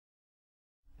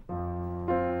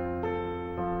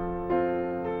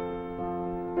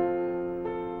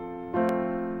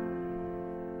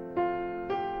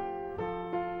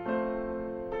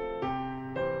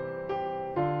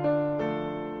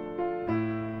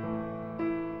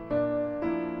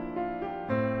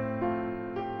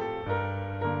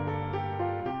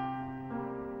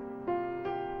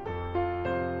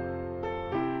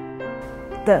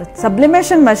The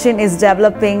sublimation machine is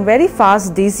developing very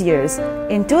fast these years.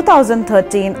 In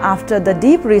 2013, after the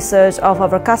deep research of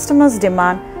our customers'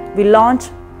 demand, we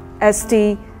launched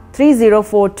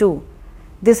ST1520.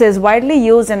 This is widely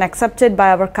used and accepted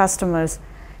by our customers.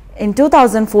 In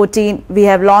 2014, we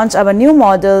have launched our new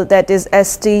model, that is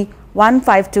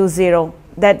ST1520,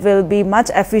 that will be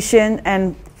much efficient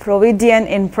and provident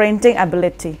in printing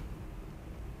ability.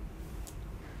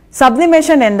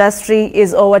 Sublimation industry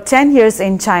is over 10 years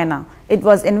in China. It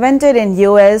was invented in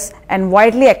US and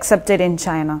widely accepted in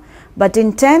China. But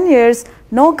in 10 years,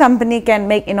 no company can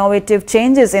make innovative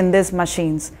changes in these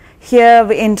machines. Here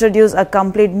we introduce a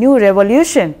complete new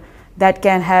revolution that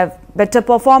can have better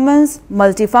performance,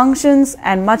 multifunctions,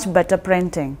 and much better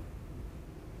printing.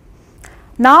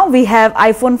 Now we have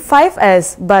iPhone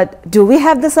 5s, but do we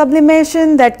have the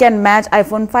sublimation that can match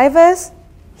iPhone 5s?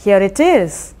 Here it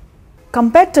is.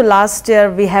 Compared to last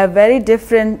year, we have very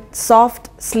different, soft,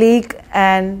 sleek,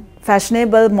 and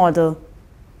fashionable model.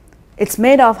 It's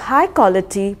made of high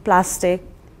quality plastic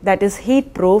that is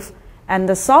heat proof, and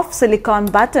the soft silicone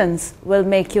buttons will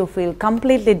make you feel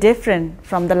completely different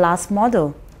from the last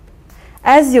model.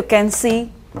 As you can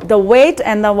see, the weight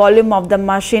and the volume of the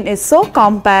machine is so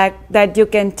compact that you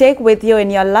can take with you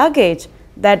in your luggage.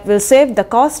 That will save the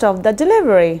cost of the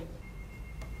delivery.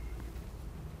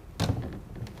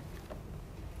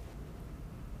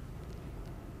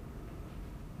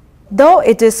 Though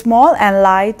it is small and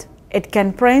light, it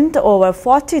can print over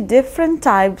 40 different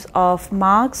types of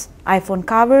marks, iPhone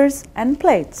covers, and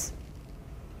plates.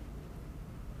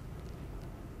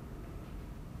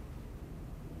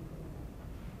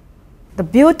 The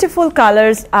beautiful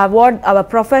colors are what our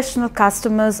professional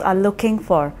customers are looking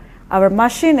for. Our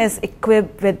machine is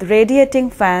equipped with radiating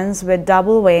fans with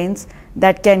double vanes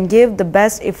that can give the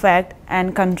best effect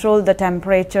and control the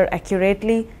temperature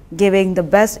accurately, giving the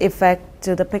best effect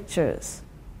to the pictures.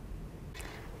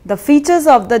 The features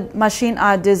of the machine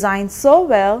are designed so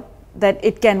well that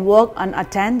it can work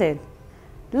unattended.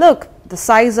 Look, the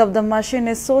size of the machine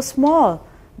is so small,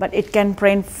 but it can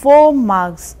print 4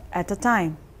 mugs at a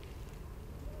time.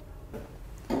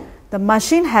 The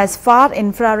machine has far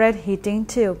infrared heating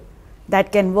tube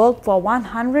that can work for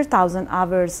 100,000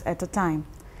 hours at a time.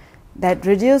 That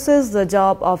reduces the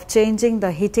job of changing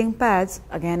the heating pads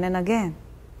again and again.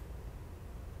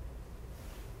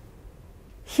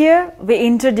 Here we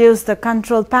introduce the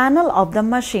control panel of the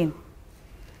machine.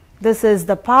 This is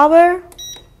the power.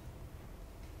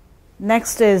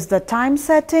 Next is the time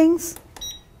settings,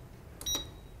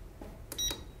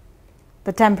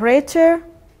 the temperature.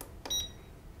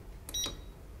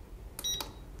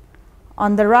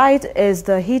 On the right is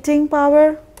the heating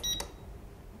power.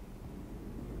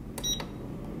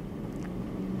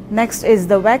 Next is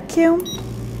the vacuum.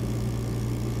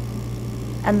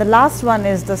 And the last one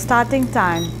is the starting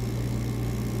time.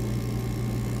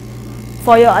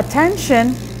 For your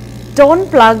attention, don't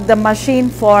plug the machine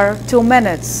for 2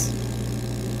 minutes.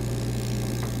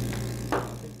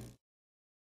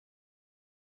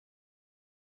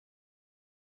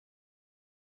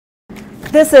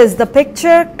 This is the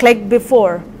picture clicked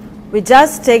before. We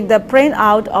just take the print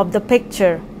out of the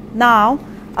picture. Now,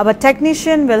 our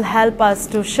technician will help us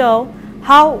to show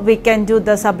how we can do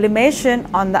the sublimation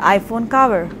on the iPhone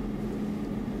cover.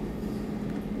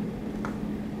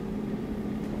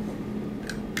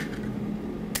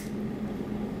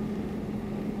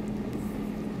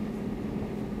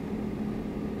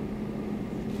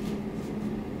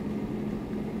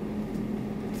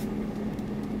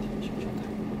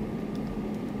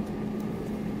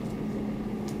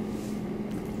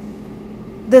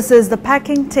 This is the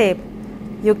packing tape.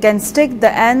 You can stick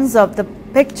the ends of the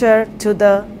picture to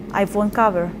the iPhone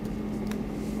cover.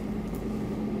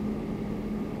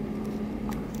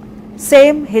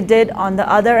 Same he did on the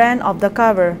other end of the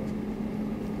cover.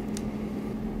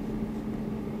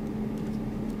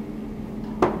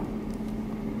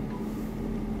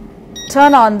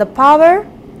 Turn on the power,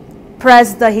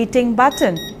 press the heating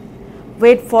button.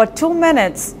 Wait for 2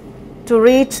 minutes to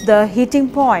reach the heating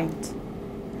point.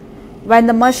 When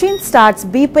the machine starts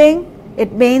beeping,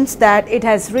 it means that it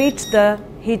has reached the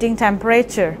heating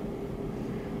temperature.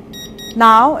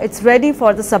 Now it's ready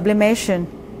for the sublimation.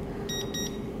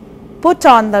 Put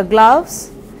on the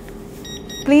gloves.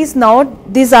 Please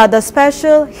note, these are the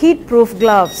special heat-proof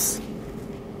gloves.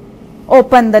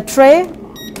 Open the tray.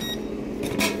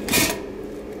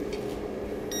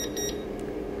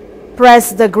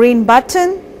 Press the green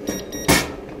button.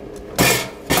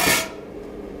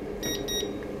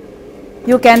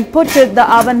 You can put the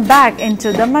oven back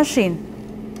into the machine.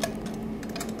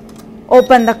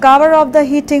 Open the cover of the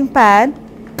heating pad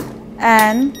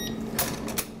and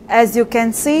As you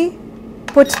can see,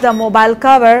 put the mobile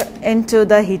cover into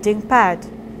the heating pad.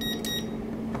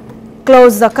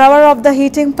 Close the cover of the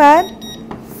heating pad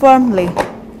firmly.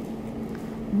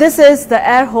 This is the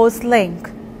air hose link.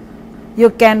 You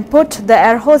can put the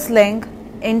air hose link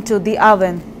into the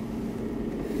oven.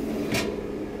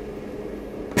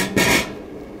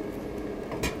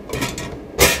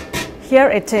 Here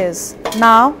it is.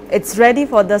 Now it's ready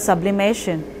for the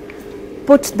sublimation.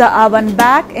 Put the oven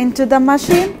back into the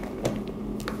machine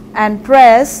and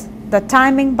press the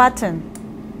timing button.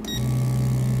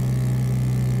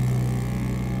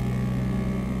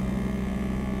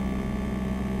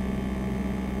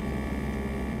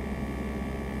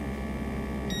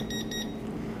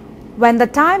 When the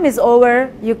time is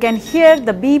over, you can hear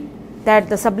the beep that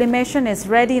the sublimation is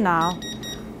ready now.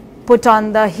 Put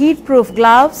on the heat-proof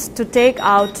gloves to take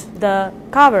out the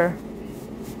cover.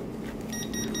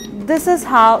 This is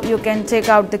how you can take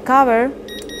out the cover.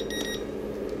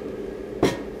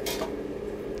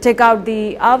 Take out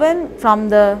the oven from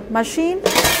the machine.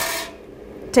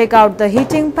 Take out the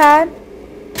heating pad.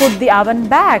 Put the oven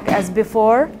back as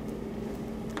before.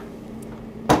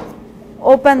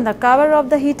 Open the cover of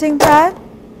the heating pad.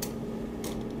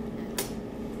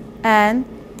 And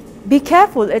be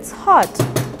careful, it's hot.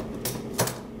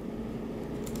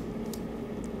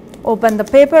 Open the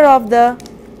paper of the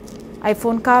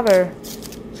iPhone cover.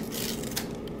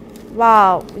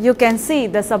 Wow, you can see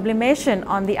the sublimation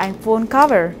on the iPhone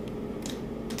cover.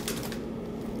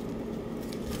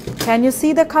 Can you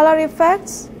see the color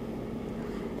effects?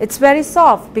 It's very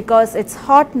soft because it's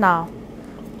hot now.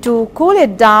 To cool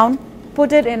it down,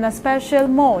 put it in a special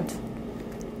mode.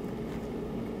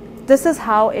 This is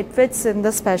how it fits in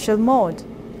the special mode.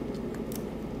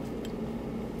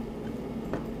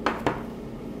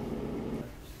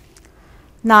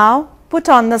 Now put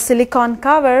on the silicone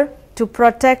cover to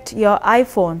protect your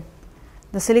iPhone.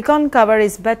 The silicone cover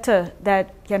is better,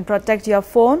 that can protect your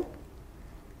phone.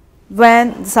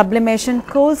 When the sublimation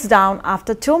cools down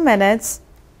after 2 minutes,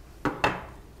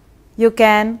 you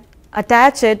can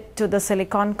attach it to the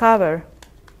silicone cover.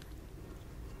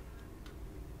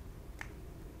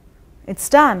 It's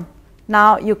done.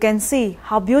 Now you can see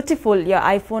how beautiful your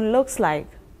iPhone looks like.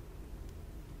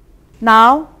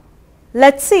 Now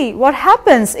let's see what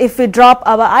happens if we drop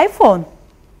our iPhone.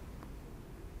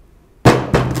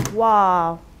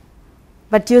 Wow!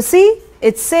 But you see,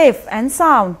 it's safe and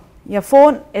sound. Your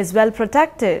phone is well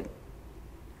protected.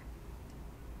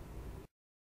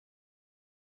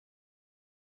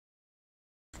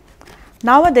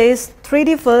 Nowadays,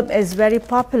 3D film is very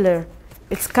popular.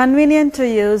 It's convenient to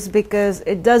use because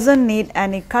it doesn't need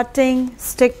any cutting,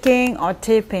 sticking or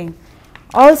taping.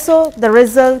 Also, the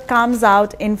result comes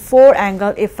out in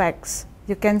 4-angle effects.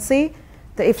 You can see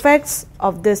the effects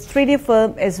of this 3D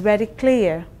film is very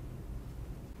clear.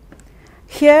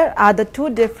 Here are the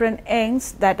 2 different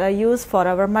inks that are used for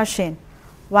our machine.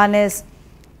 One is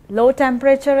low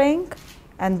temperature ink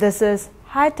and this is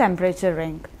high temperature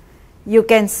ink. You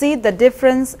can see the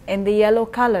difference in the yellow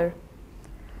color.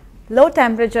 Low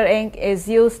temperature ink is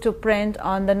used to print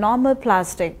on the normal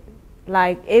plastic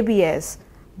like ABS.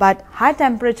 But high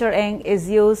temperature ink is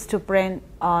used to print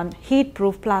on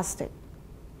heat-proof plastic.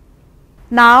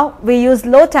 Now we use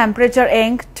low temperature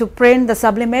ink to print the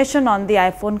sublimation on the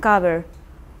iPhone cover.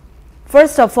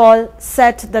 First of all,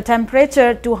 set the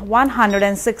temperature to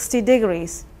 160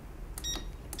 degrees.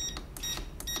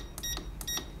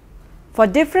 For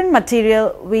different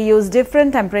material, we use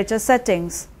different temperature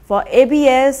settings. For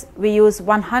ABS, we use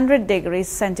 100 degrees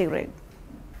centigrade.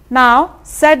 Now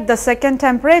set the second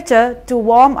temperature to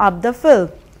warm up the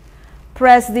film.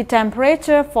 Press the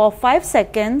temperature for 5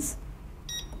 seconds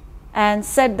and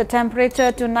set the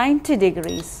temperature to 90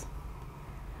 degrees.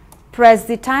 Press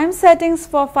the time settings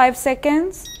for 5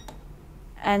 seconds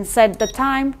and set the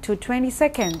time to 20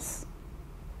 seconds.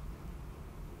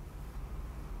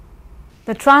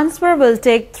 The transfer will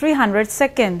take 300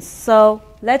 seconds, so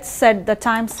let's set the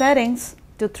time settings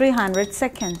to 300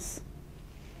 seconds.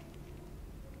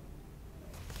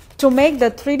 To make the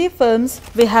 3D films,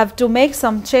 we have to make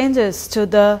some changes to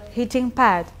the heating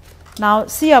pad. Now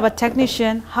see our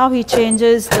technician how he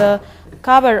changes the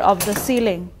cover of the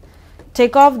ceiling.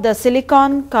 Take off the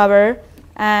silicone cover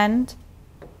and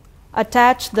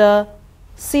attach the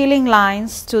ceiling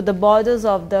lines to the borders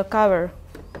of the cover.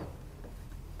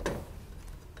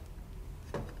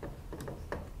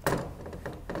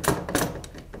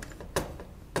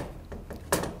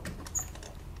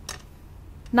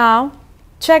 Now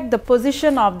check the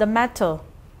position of the metal.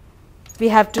 We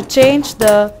have to change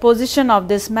the position of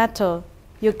this metal.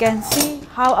 You can see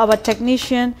how our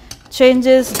technician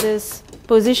changes this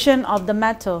position of the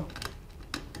metal.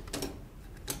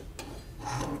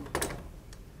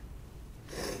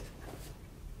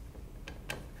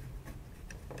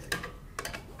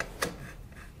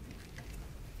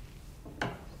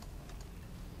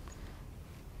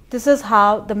 This is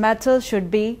how the metal should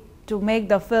be to make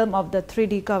the film of the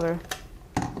 3D cover.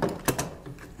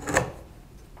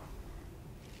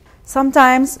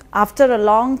 Sometimes after a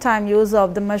long time use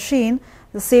of the machine,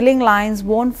 the sealing lines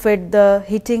won't fit the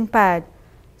heating pad.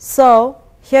 So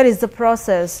here is the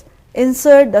process.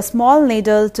 Insert the small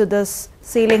needle to the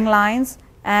sealing lines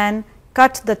and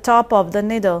cut the top of the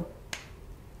needle.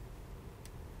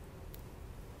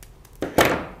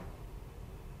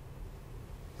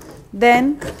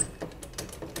 Then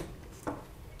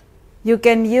you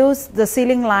can use the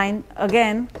sealing line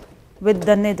again with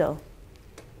the needle.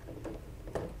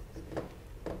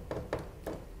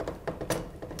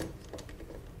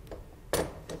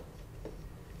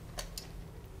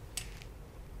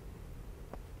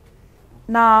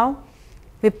 Now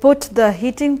we put the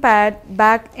heating pad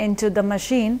back into the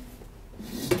machine.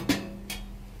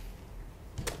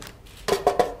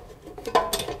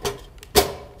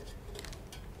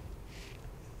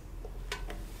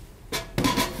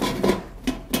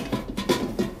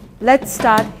 Let's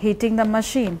start heating the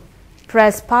machine.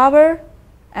 Press power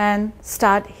and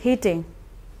start heating.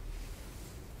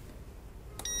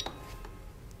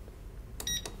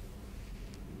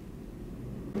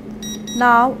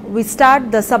 Now we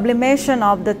start the sublimation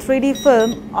of the 3D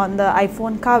film on the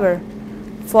iPhone cover.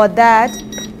 For that,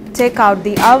 take out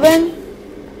the oven,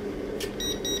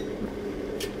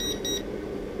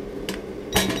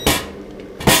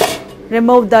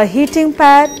 remove the heating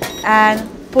pad and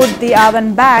put the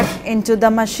oven back into the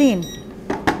machine.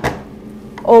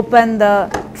 Open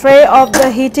the tray of the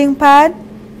heating pad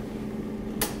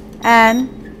and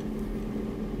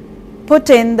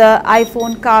put in the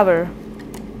iPhone cover.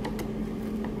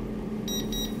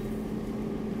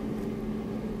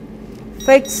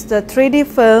 Fix the 3D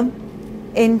film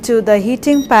into the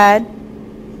heating pad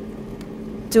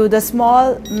to the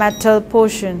small metal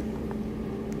portion.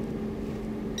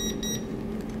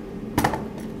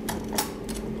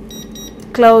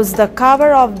 Close the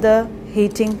cover of the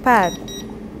heating pad.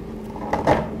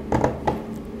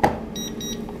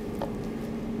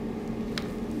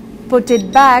 Put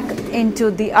it back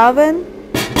into the oven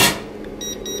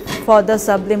for the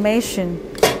sublimation.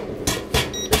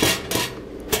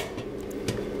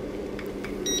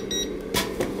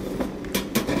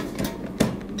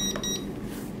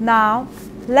 Now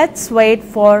let's wait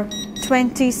for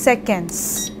 20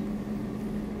 seconds.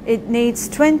 It needs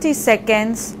 20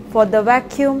 seconds for the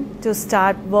vacuum to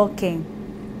start working.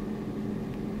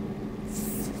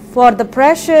 For the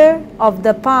pressure of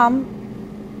the pump,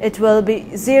 it will be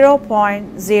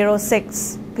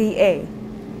 0.06 PA.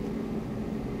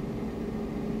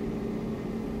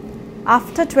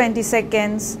 After 20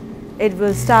 seconds, it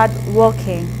will start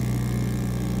working.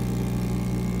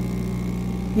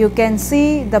 You can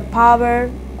see the power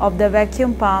of the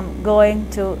vacuum pump going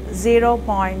to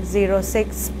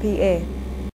 0.06 PA.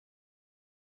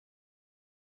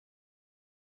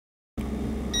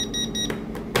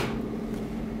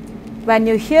 When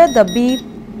you hear the beep,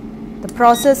 the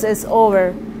process is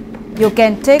over. You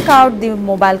can take out the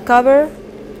mobile cover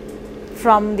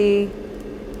from the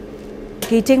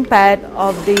heating pad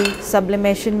of the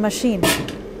sublimation machine.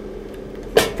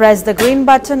 Press the green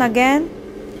button again.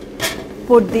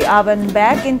 Put the oven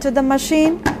back into the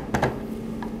machine.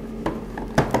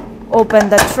 Open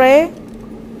the tray.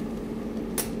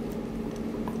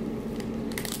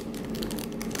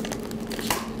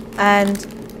 And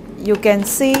you can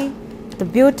see the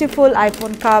beautiful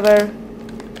iPhone cover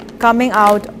coming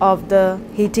out of the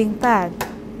heating pad.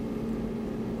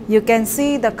 You can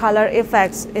see the color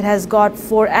effects. It has got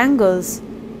 4 angles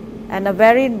and a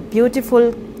very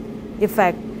beautiful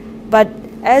effect. But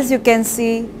as you can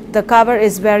see, the cover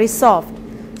is very soft.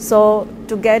 So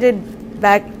to get it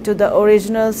back to the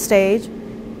original stage,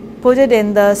 put it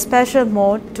in the special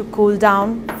mode to cool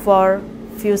down for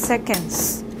few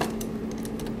seconds.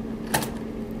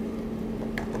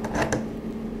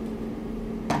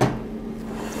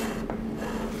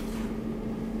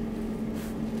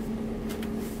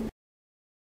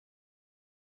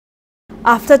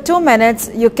 After 2 minutes,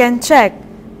 you can check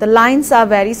the lines are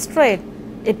very straight.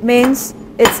 It means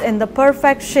it's in the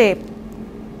perfect shape.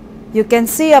 You can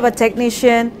see our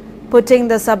technician putting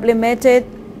the sublimated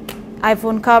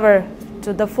iPhone cover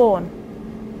to the phone.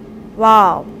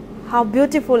 Wow, how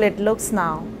beautiful it looks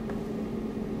now.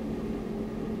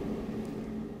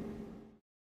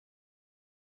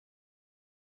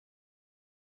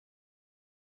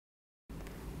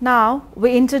 Now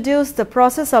we introduce the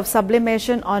process of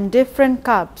sublimation on different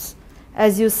cups.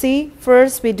 As you see,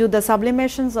 first we do the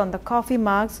sublimations on the coffee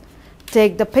mugs.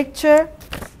 Take the picture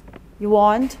you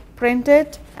want, print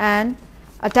it and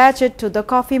attach it to the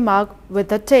coffee mug with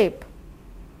the tape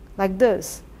like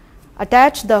this.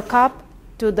 Attach the cup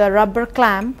to the rubber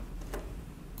clamp.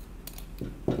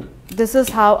 This is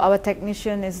how our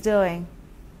technician is doing.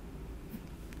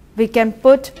 We can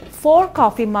put 4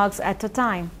 coffee mugs at a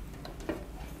time.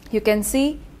 You can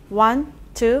see 1,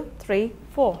 2, 3,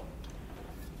 4.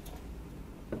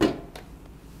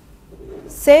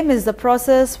 Same is the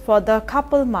process for the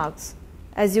couple mugs.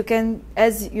 As you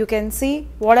can see,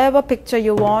 whatever picture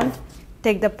you want,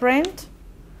 take the print,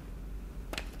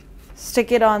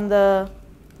 stick it on the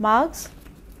mugs,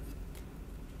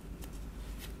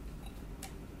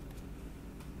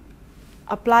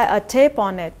 apply a tape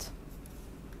on it.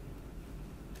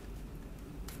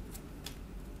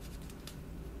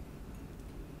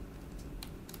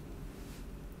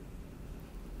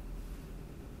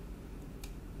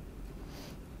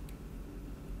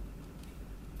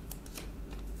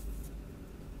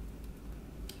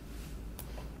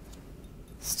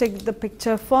 Stick the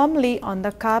picture firmly on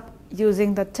the cup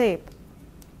using the tape.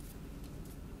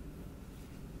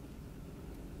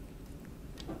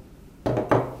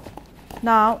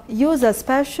 Now use a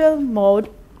special mode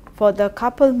for the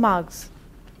couple mugs.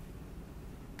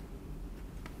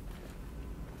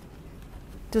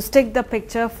 To stick the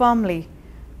picture firmly,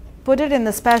 put it in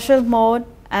the special mode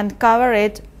and cover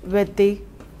it with the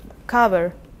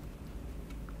cover.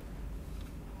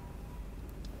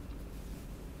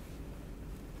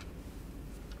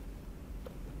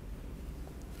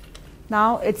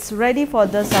 Now it's ready for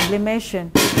the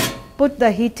sublimation. Put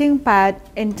the heating pad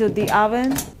into the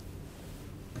oven.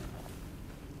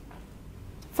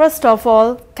 First of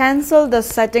all, cancel the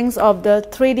settings of the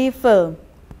 3D film.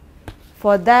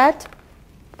 For that,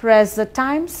 press the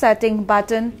time setting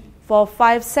button for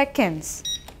 5 seconds.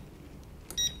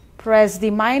 Press the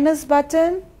minus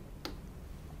button,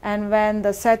 and when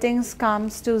the settings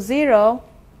comes to 0,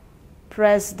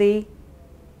 press the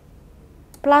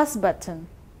plus button.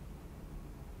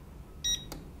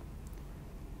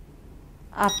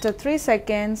 After 3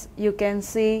 seconds, you can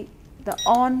see the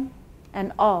on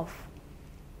and off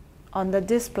on the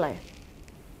display.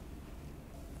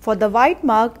 For the white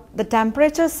mug, the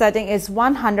temperature setting is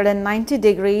 190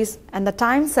 degrees and the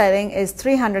time setting is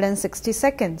 360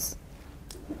 seconds.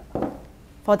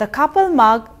 For the couple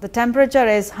mug, the temperature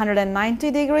is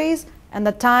 190 degrees and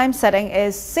the time setting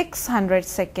is 600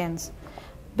 seconds.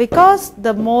 Because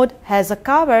the mode has a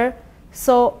cover,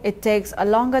 so it takes a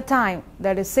longer time,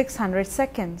 that is 600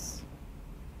 seconds.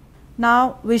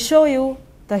 Now we show you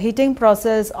the heating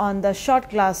process on the shot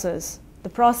glasses. The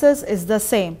process is the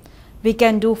same. We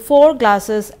can do 4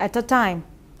 glasses at a time.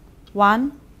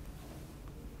 1,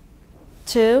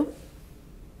 2,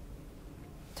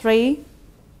 3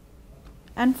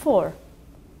 and 4.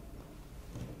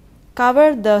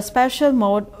 Cover the special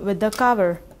mode with the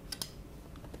cover.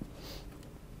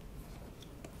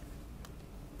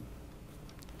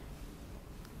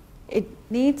 It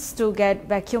needs to get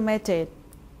vacuumated.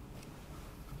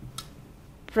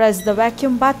 Press the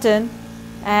vacuum button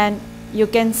and you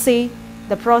can see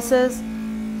the process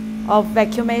of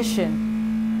vacuumation.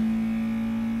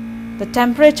 The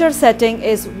temperature setting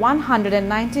is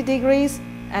 190 degrees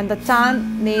and the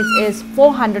time needs is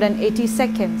 480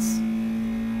 seconds.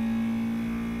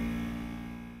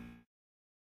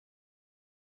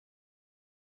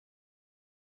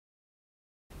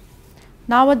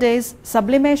 Nowadays,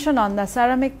 sublimation on the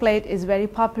ceramic plate is very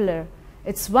popular.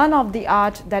 It's one of the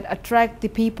art that attract the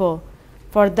people.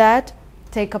 For that,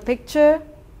 take a picture,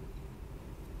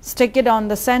 stick it on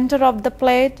the center of the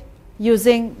plate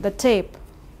using the tape.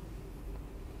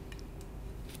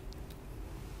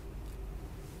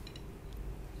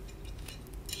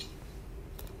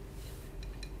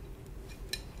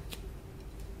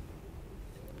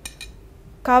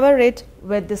 Cover it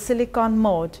with the silicone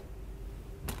mode.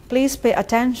 Please pay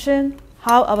attention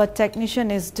how our technician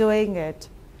is doing it.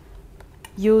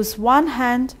 Use one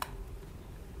hand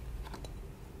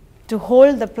to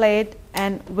hold the plate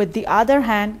and with the other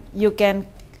hand you can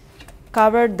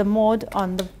cover the mold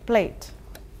on the plate.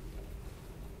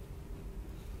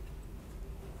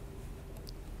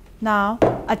 Now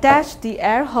attach the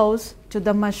air hose to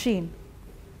the machine.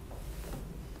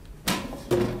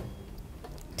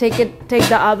 Take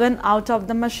the oven out of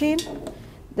the machine.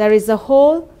 There is a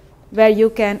hole where you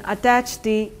can attach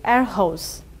the air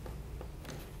hose.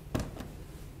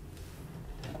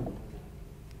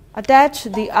 Attach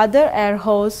the other air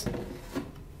hose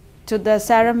to the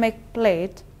ceramic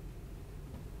plate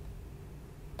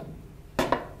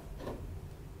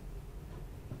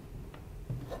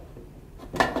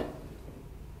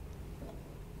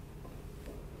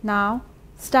Now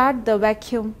start the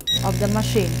vacuum of the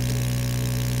machine.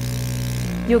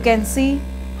 You can see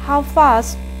how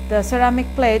fast the ceramic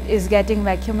plate is getting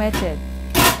vacuumated.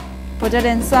 Put it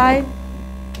inside,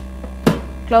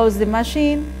 close the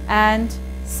machine and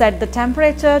set the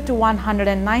temperature to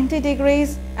 190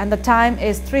 degrees and the time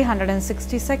is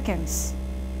 360 seconds.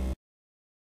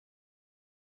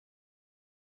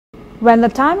 When the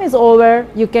time is over,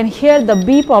 you can hear the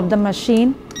beep of the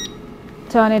machine.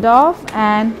 Turn it off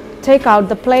and take out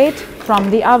the plate from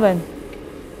the oven.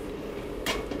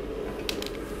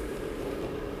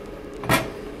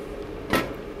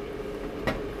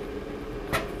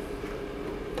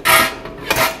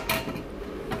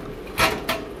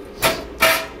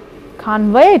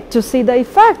 Can't wait to see the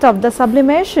effect of the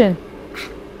sublimation.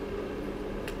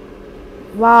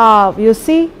 Wow, you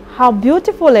see how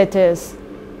beautiful it is.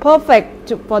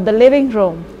 Perfect for the living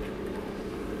room.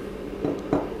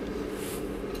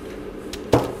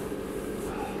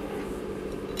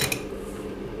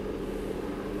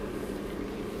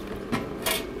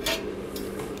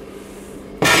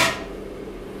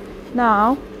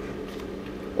 Now,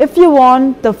 if you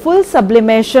want the full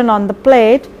sublimation on the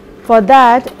plate, for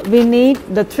that we need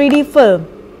the 3D film.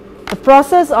 The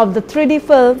process of the 3D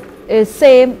film is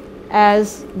same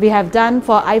as we have done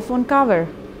for iPhone cover.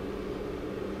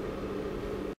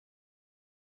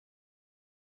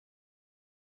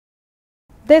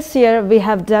 This year we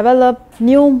have developed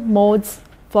new modes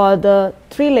for the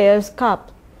 3 layers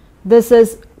cup. This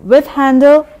is with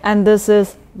handle and this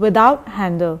is without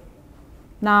handle.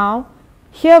 Now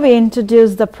here we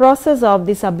introduce the process of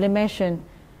the sublimation.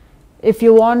 If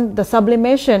you want the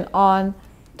sublimation on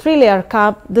 3-layer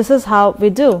cup, this is how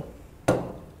we do.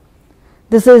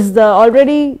 This is the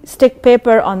already stick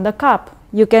paper on the cup.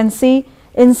 You can see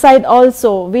inside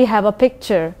also we have a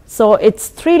picture. So it's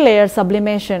 3-layer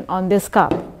sublimation on this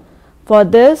cup. For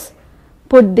this,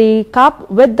 put the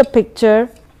cup with the picture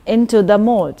into the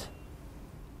mold.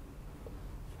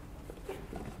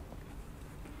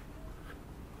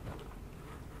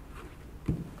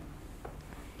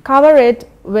 Cover it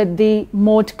with the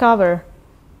mold cover.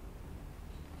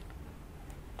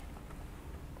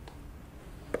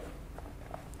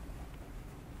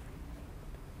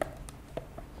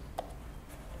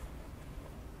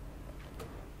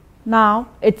 Now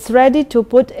it's ready to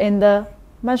put in the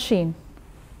machine.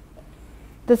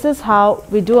 This is how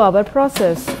we do our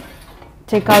process.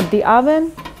 Take out the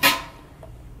oven.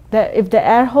 If the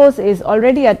air hose is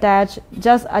already attached,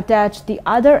 just attach the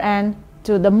other end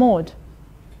to the mold.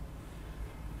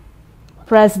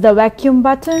 Press the vacuum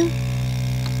button.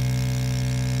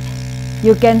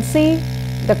 You can see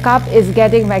the cup is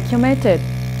getting vacuumated.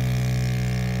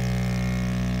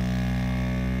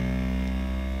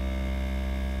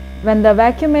 When the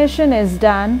vacuumation is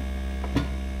done,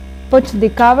 put the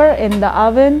cover in the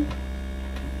oven,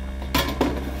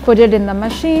 put it in the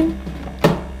machine,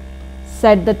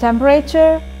 set the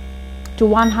temperature to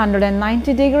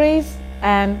 190 degrees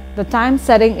and the time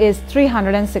setting is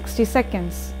 360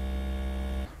 seconds.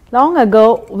 Long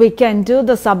ago, we can do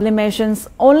the sublimations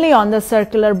only on the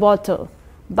circular bottle,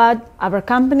 but our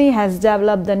company has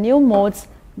developed the new modes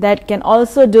that can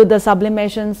also do the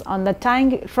sublimations on the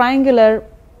triangular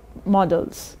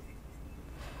models.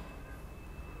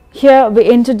 Here we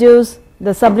introduce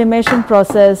the sublimation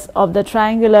process of the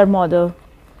triangular model.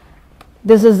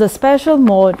 This is the special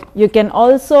mode. You can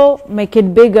also make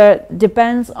it bigger,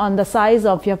 depends on the size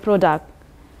of your product.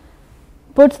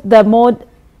 Put the mode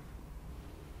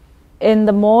in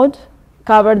the mode,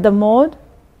 cover the mode,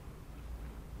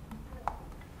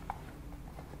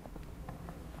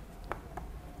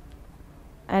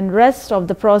 and rest of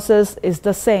the process is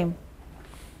the same.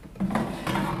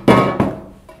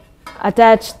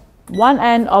 Attach one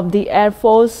end of the air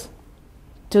hose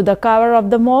to the cover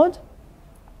of the mode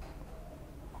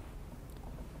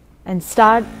and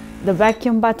start the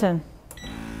vacuum button.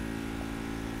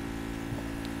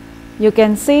 You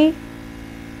can see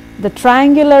the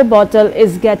triangular bottle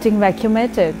is getting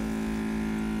vacuumated.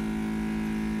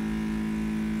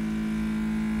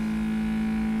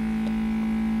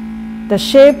 The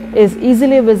shape is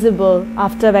easily visible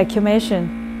after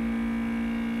vacuumation.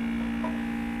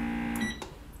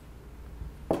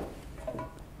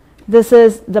 This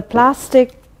is the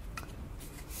plastic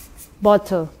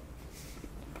bottle.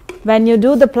 When you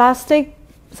do the plastic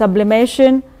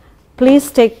sublimation,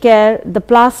 please take care the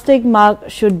plastic mug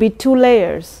should be 2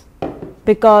 layers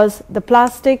because the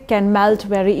plastic can melt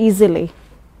very easily.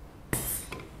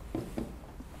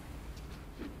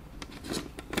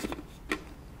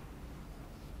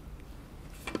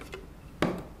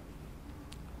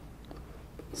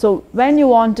 So when you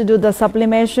want to do the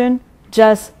sublimation,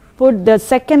 just put the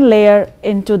second layer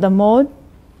into the mold,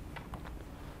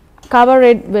 cover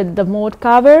it with the mold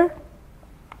cover,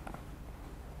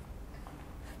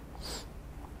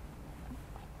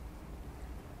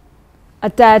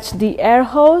 attach the air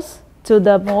hose to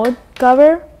the mold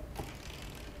cover,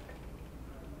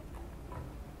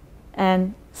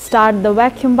 and start the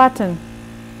vacuum button.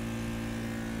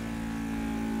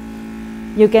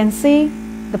 You can see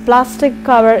the plastic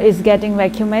cover is getting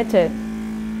vacuumated.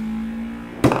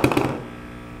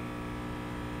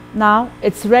 Now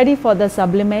it's ready for the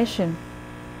sublimation.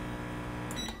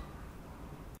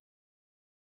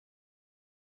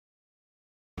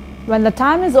 When the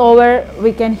time is over,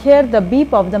 we can hear the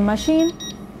beep of the machine.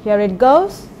 Here it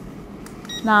goes.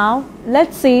 Now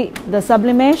let's see the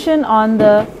sublimation on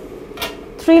the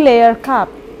 3-layer cup.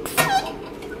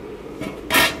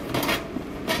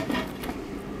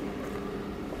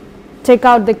 Take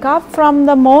out the cup from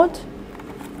the mold.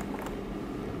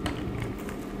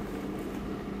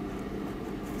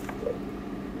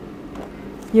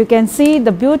 You can see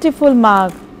the beautiful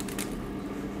mug.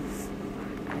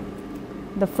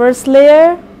 The first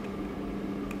layer,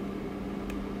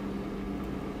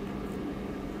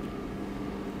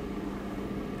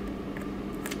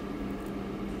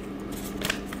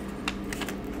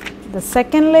 the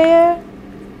second layer,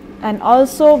 and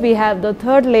also we have the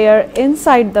third layer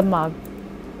inside the mug.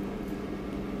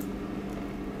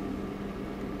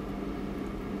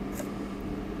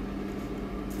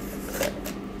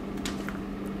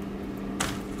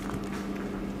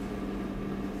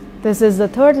 This is the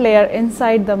third layer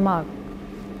inside the mug.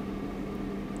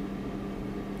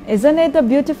 Isn't it a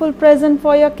beautiful present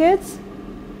for your kids?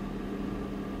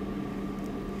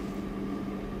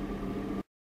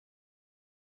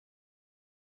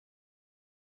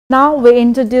 Now we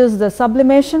introduce the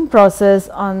sublimation process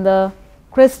on the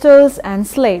crystals and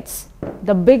slates.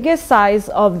 The biggest size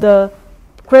of the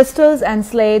crystals and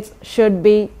slates should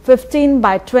be 15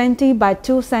 by 20 by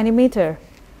 2 centimeter.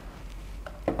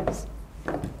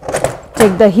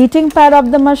 Take the heating pad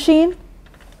of the machine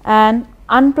and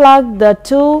unplug the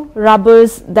 2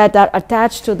 rubbers that are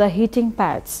attached to the heating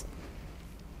pads.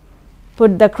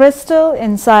 Put the crystal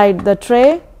inside the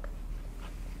tray.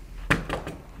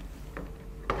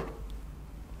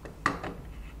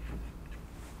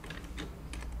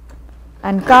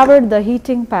 And cover the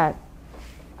heating pad.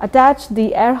 Attach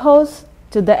the air hose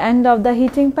to the end of the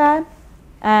heating pad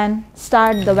and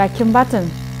start the vacuum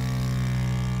button.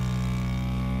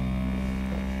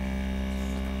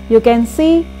 You can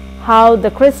see how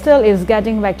the crystal is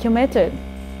getting vacuumated.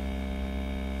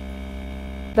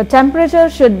 The temperature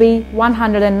should be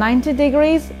 190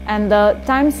 degrees and the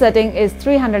time setting is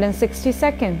 360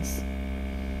 seconds.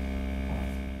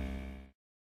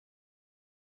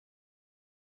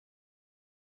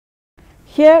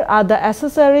 Here are the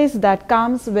accessories that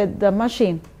comes with the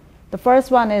machine. The first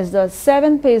one is the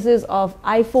 7 pieces of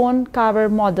iPhone cover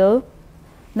model.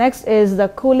 Next is the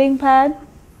cooling pad.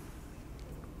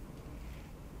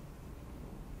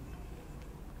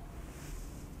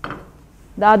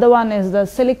 The other one is the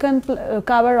silicone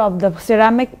cover of the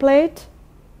ceramic plate.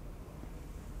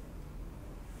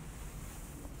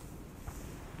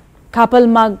 Couple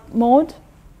mug mode.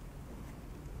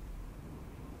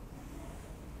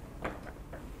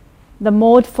 The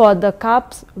mode for the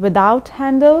cups without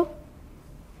handle.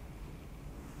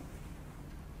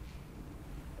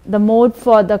 The mode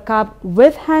for the cup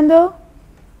with handle.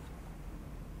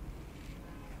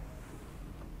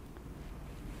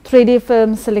 3D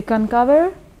film silicone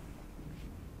cover,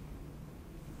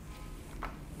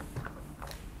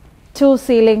 2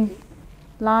 sealing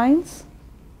lines,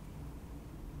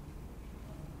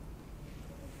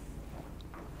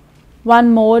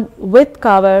 1 mode with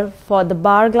cover for the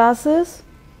bar glasses,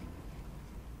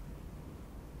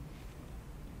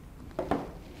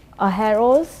 a hair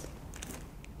hose,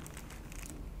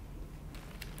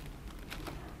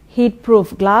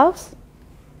 heat-proof gloves,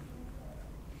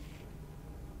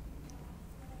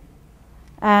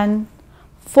 and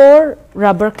 4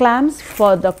 rubber clamps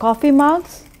for the coffee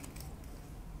mugs,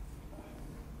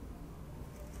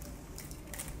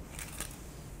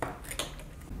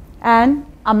 and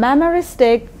a memory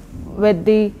stick with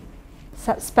the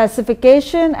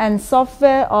specification and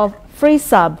software of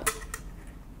FreeSub.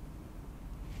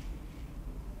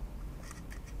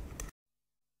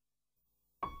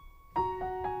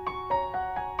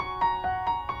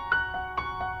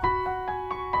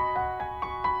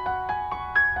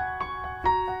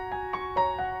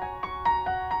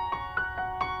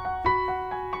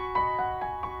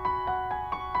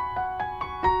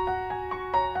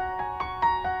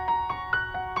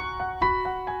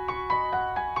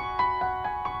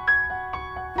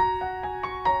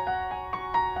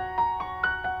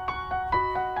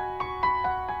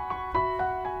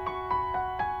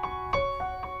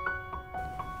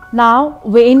 Now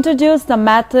we introduce the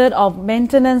method of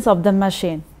maintenance of the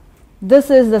machine. This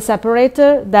is the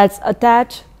separator that's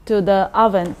attached to the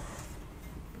oven.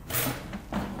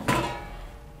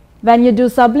 When you do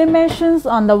sublimations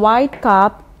on the white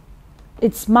cup,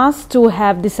 it's must to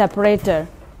have the separator.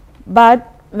 But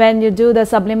when you do the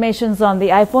sublimations on the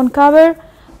iPhone cover,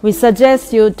 we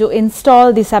suggest you to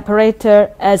install the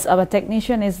separator as our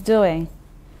technician is doing.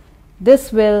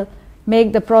 This will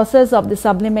make the process of the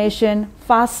sublimation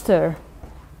faster.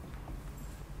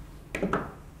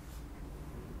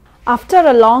 After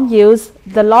a long use,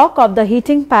 the lock of the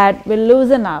heating pad will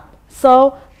loosen up.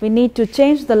 So we need to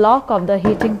change the lock of the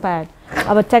heating pad.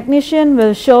 Our technician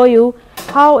will show you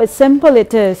how simple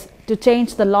it is to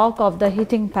change the lock of the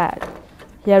heating pad.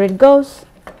 Here it goes.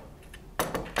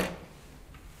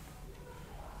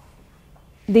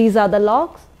 These are the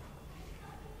locks.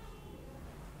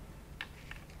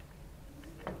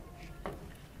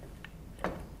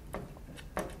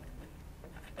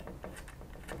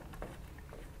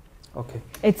 Okay.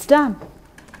 It's done.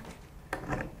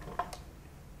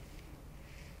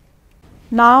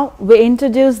 Now we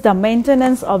introduce the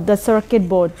maintenance of the circuit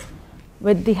board.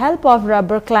 With the help of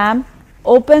rubber clamp,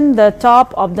 open the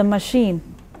top of the machine.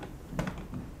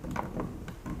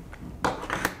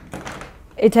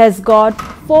 It has got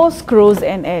 4 screws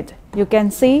in it. You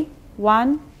can see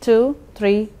 1, 2,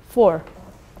 3, 4.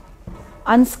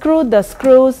 Unscrew the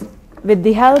screws with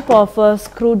the help of a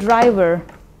screwdriver.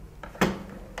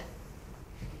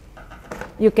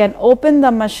 You can open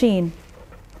the machine.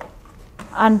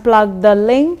 Unplug the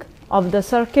link of the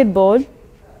circuit board.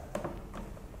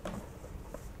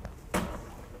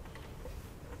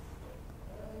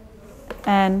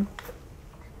 And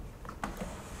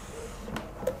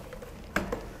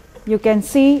you can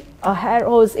see a air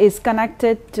hose is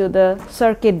connected to the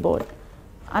circuit board.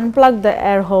 Unplug the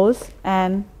air hose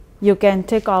and you can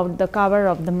take out the cover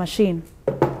of the machine.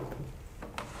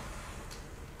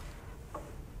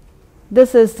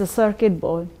 This is the circuit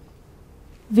board.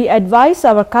 We advise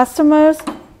our customers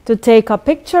to take a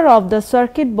picture of the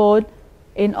circuit board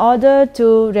in order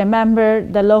to remember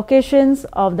the locations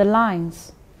of the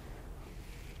lines.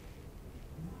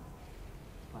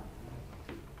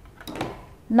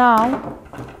 Now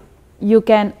you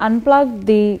can unplug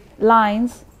the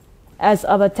lines as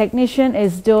our technician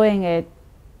is doing it.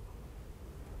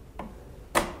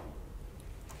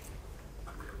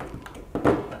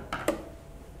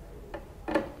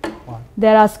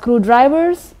 There are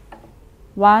screwdrivers,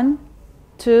 1,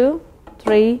 2,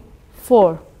 3,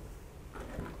 4.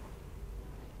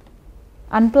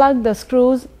 Unplug the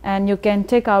screws and you can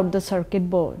take out the circuit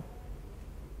board.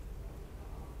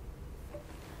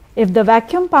 If the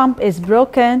vacuum pump is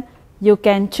broken, you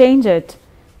can change it.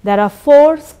 There are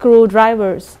 4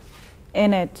 screwdrivers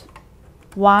in it.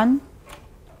 1,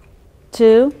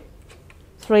 2,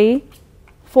 3,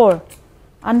 4.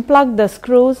 Unplug the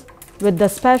screws with the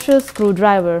special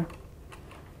screwdriver.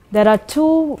 There are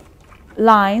 2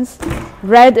 lines.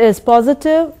 Red is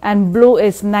positive and blue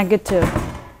is negative.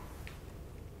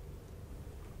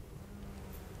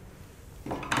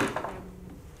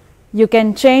 You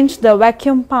can change the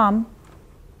vacuum pump.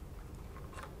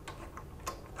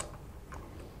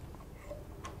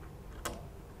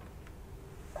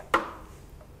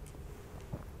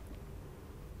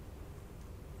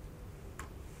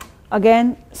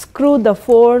 Again, screw the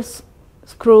 4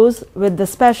 screws with the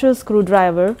special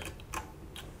screwdriver.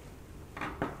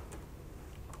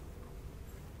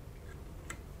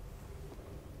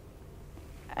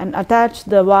 And attach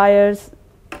the wires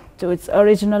to its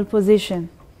original position.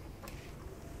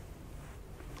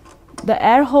 The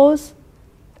air hose,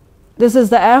 this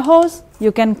is the air hose.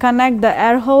 You can connect the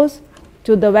air hose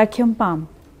to the vacuum pump.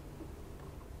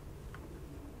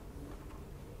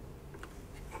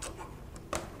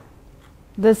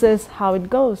 This is how it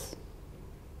goes.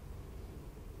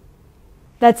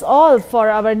 That's all for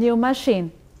our new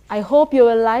machine. I hope you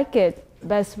will like it.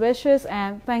 Best wishes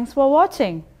and thanks for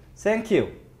watching. Thank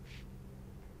you.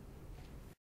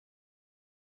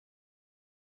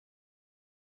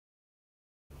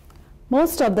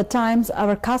 Most of the times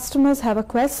our customers have a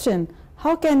question,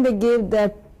 how can they give their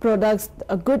products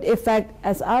a good effect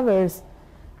as ours?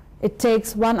 It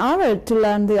takes 1 hour to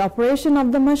learn the operation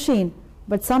of the machine,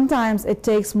 but sometimes it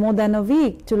takes more than a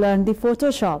week to learn the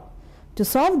Photoshop. To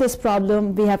solve this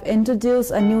problem, we have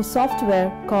introduced a new software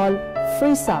called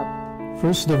FreeSub.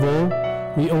 First of all,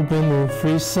 we open the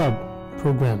FreeSub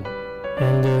program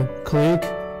and click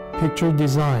Picture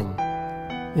Design.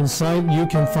 Inside, you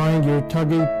can find your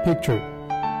target picture.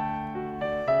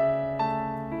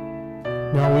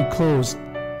 Now we close.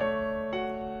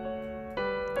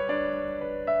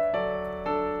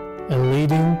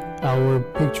 editing our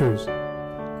pictures.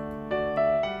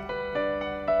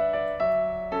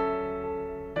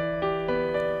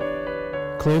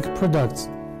 Click Products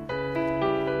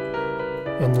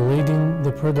and leading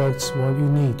the products what you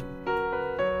need.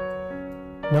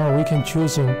 Now we can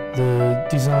choose the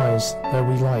designs that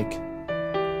we like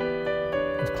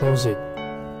and close it,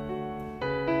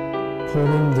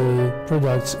 pulling the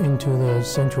products into the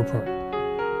central part.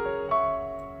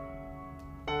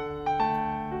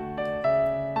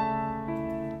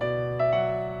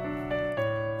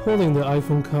 Pulling the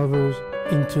iPhone covers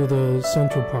into the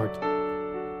central part,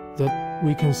 that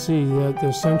we can see that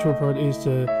the central part is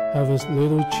have a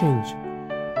little change.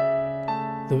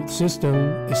 The system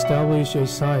established a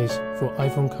size for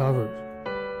iPhone covers.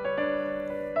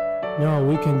 Now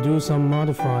we can do some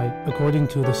modify according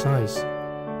to the size.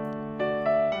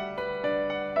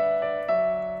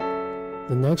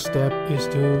 The next step is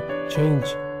to change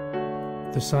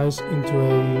the size into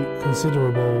a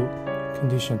considerable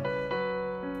condition.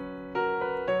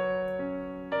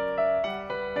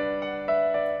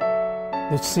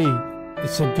 Let's see,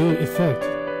 it's a good effect.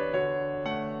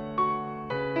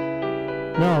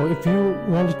 Now, if you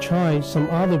want to try some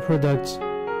other products,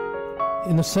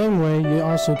 in the same way, you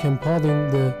also can pull in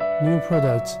the new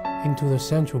products into the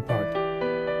central part.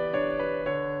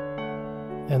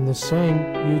 And the same,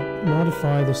 you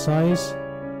modify the size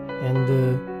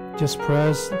and just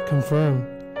press confirm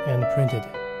and print it.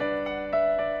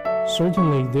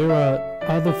 Certainly, there are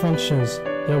other functions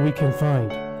that we can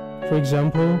find. For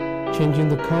example, changing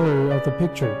the color of the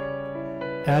picture,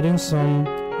 adding some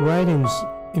writings,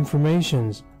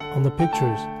 informations on the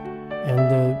pictures,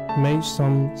 and make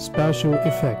some special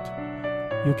effect.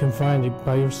 You can find it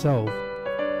by yourself.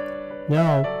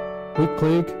 Now we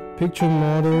click Picture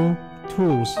Model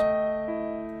Tools.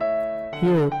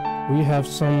 Here we have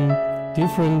some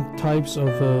different types of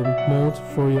mode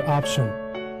for your option.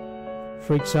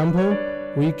 For example,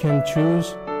 we can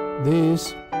choose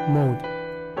this mode,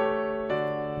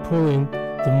 pulling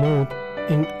the mode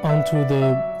onto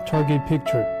the target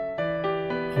picture,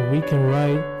 and we can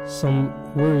write some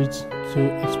words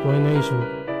to explanation,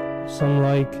 some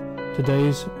like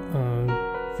today's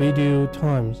video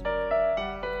times.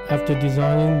 After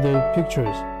designing the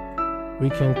pictures, we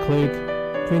can click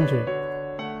Printer.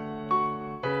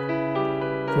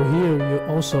 For here, you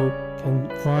also can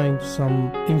find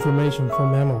some information for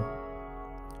memo.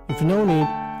 If no need,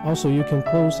 also you can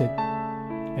close it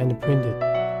and print it.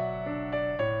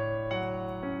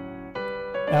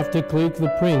 After click the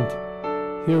print,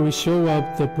 here we show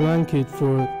up the blanket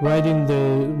for writing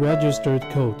the registered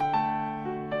code.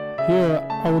 Here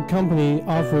our company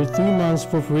offers 3 months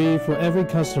for free for every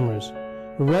customer.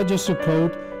 The registered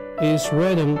code is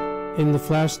written in the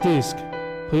flash disk.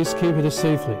 Please keep it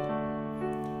safely.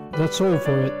 That's all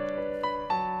for it.